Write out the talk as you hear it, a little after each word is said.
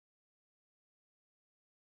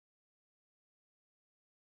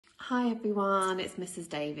Hi everyone, it's Mrs.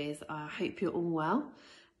 Davies. I hope you're all well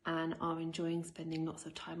and are enjoying spending lots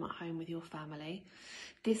of time at home with your family.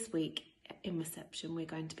 This week in reception we're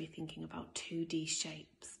going to be thinking about 2D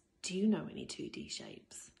shapes. Do you know any 2D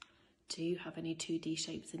shapes? Do you have any 2D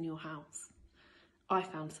shapes in your house? I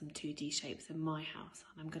found some 2D shapes in my house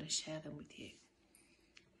and I'm going to share them with you.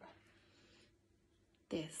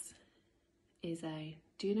 This is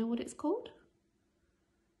do you know what it's called?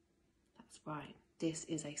 That's right. This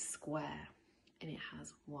is a square and it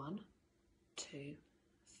has 1, 2,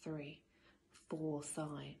 3, 4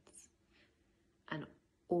 sides, and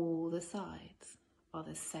all the sides are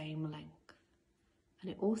the same length,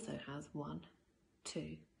 and it also has 1,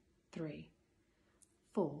 2, 3,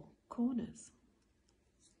 4 corners.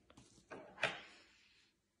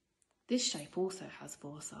 This shape also has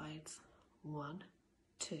 4 sides, 1,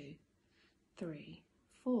 2, 3,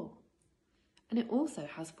 4, and it also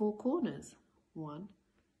has 4 corners. 1,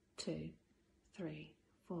 2, 3,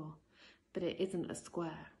 4, but it isn't a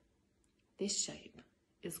square. This shape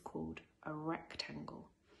is called a rectangle,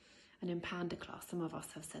 and in Panda class some of us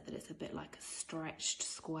have said that it's a bit like a stretched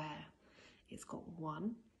square. It's got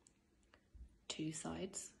 1, 2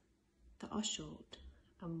 sides that are short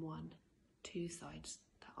and 1, 2 sides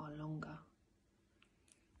that are longer.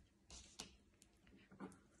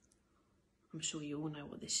 I'm sure you all know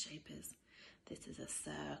what this shape is. This is a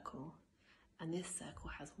circle. And this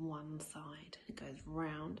circle has 1 side. It goes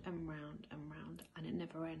round and round and round, and it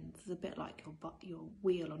never ends. It's a bit like your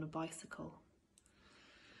wheel on a bicycle.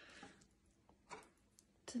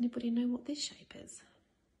 Does anybody know what this shape is?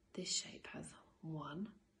 This shape has 1,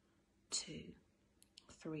 2,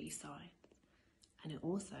 3 sides, and it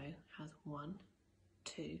also has 1,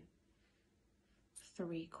 2,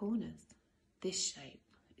 3 corners. This shape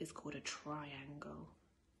is called a triangle.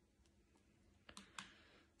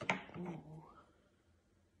 Ooh.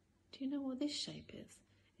 Do you know what this shape is?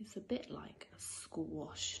 It's a bit like a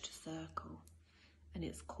squashed circle, and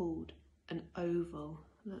it's called an oval.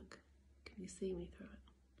 Look, can you see me through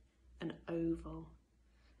it? An oval.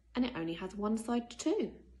 And it only has 1 side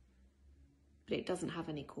too, but it doesn't have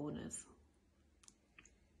any corners.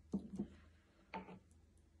 Do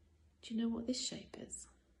you know what this shape is?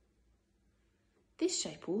 This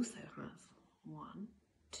shape also has 1,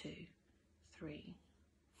 2, 3,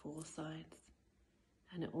 4 sides,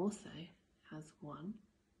 and it also has 1,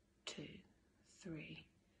 2, 3,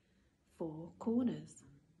 4 corners.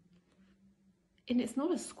 And it's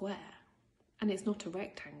not a square, and it's not a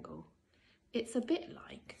rectangle. It's a bit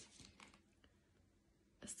like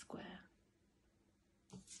a square,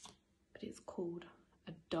 but it's called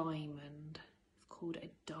a diamond. It's called a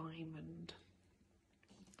diamond.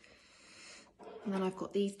 And then I've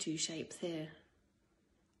got these 2 shapes here,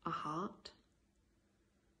 a heart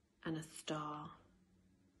and a star.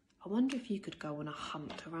 I wonder if you could go on a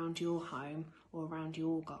hunt around your home or around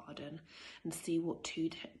your garden and see what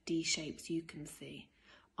 2D shapes you can see.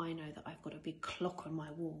 I know that I've got a big clock on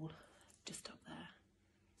my wall just up there,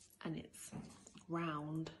 and it's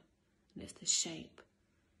round and it's the shape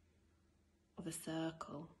of a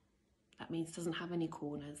circle. That means it doesn't have any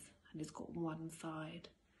corners and it's got 1 side.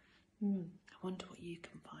 I wonder what you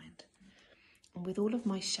can find. And with all of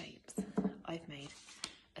my shapes, I've made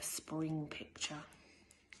a spring picture,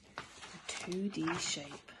 a 2D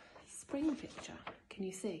shape spring picture. Can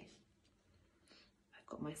you see? I've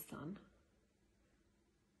got my sun,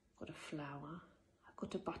 I've got a flower, I've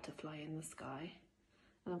got a butterfly in the sky,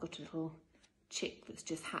 and I've got a little chick that's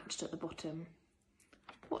just hatched at the bottom.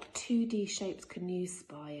 What 2D shapes can you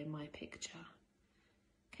spy in my picture?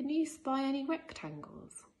 Can you spy any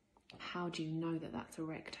rectangles? How do you know that that's a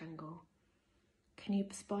rectangle? Can you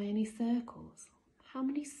spy any circles? How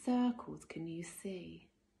many circles can you see?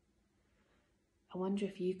 I wonder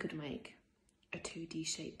if you could make a 2D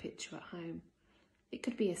shape picture at home. It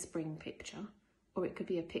could be a spring picture, or it could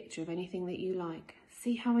be a picture of anything that you like.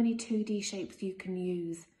 See how many 2D shapes you can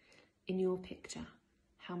use in your picture.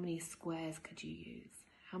 How many squares could you use?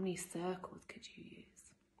 How many circles could you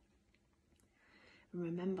use? And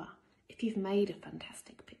remember, if you've made a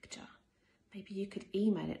fantastic picture, maybe you could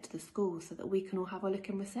email it to the school so that we can all have a look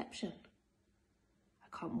in reception.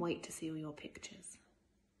 I can't wait to see all your pictures.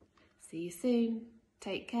 See you soon.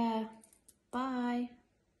 Take care. Bye.